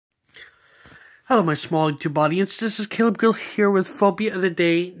Hello, my small YouTube audience. This is Caleb Gill here with Phobia of the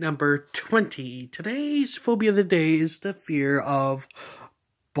Day number 20. Today's Phobia of the Day is the fear of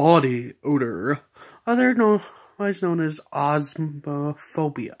body odor, otherwise known as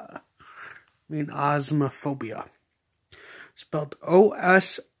osmophobia. Osmophobia. Spelled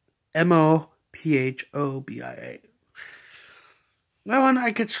Osmophobia. That one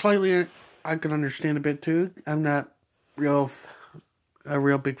I could understand a bit too. I'm not a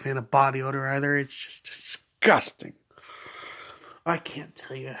real big fan of body odor either. It's just disgusting. I can't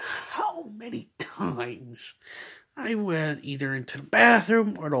tell you how many times I went either into the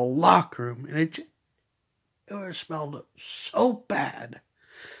bathroom or the locker room and it smelled so bad.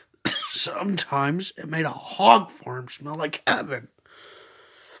 Sometimes it made a hog farm smell like heaven.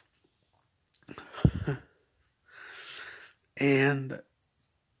 And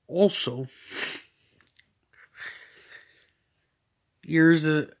also, years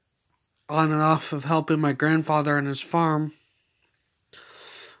on and off of helping my grandfather on his farm,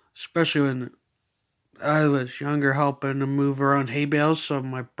 especially when I was younger, helping to move around hay bales so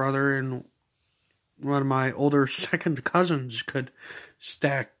my brother and one of my older second cousins could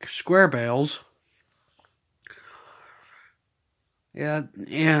stack square bales. Yeah,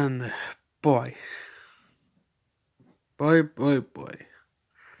 and boy. If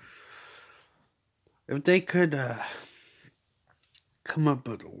they could come up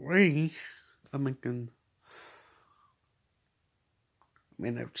with a way of making,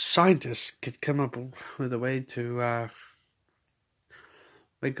 if scientists could come up with a way to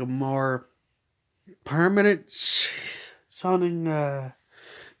make a more permanent sounding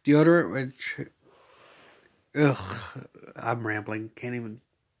deodorant, which, I'm rambling, can't even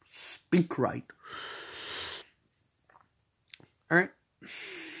speak right. Alright,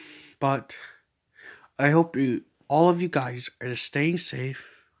 but I hope all of you guys are staying safe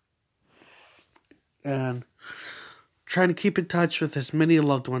and trying to keep in touch with as many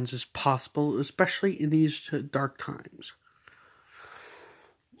loved ones as possible, especially in these dark times.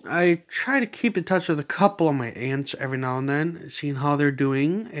 I try to keep in touch with a couple of my aunts every now and then, seeing how they're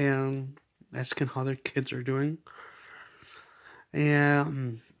doing and asking how their kids are doing.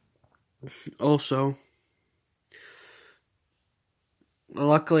 And also,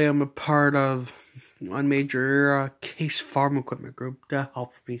 luckily I'm a part of one major case farm equipment group that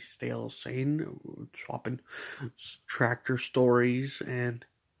helps me stay a little sane, swapping tractor stories, and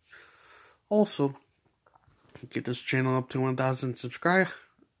also get this channel up to 2,000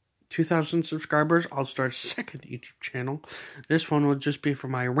 subscribers. I'll start a second YouTube channel. This one will just be for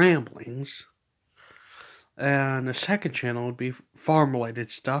my ramblings, and the second channel would be farm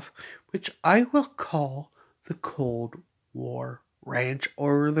related stuff, which I will call the Cold War Ranch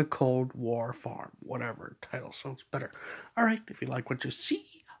or the Cold War Farm, whatever title sounds better. Alright, if you like what you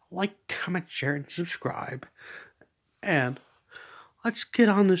see, like, comment, share, and subscribe. And let's get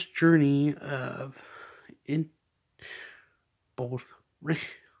on this journey of in both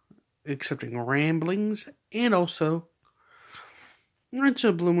accepting ramblings and also once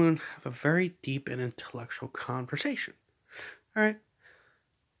a blue moon have a very deep and intellectual conversation. Alright.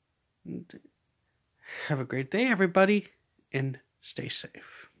 Have a great day, everybody, and stay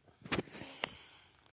safe.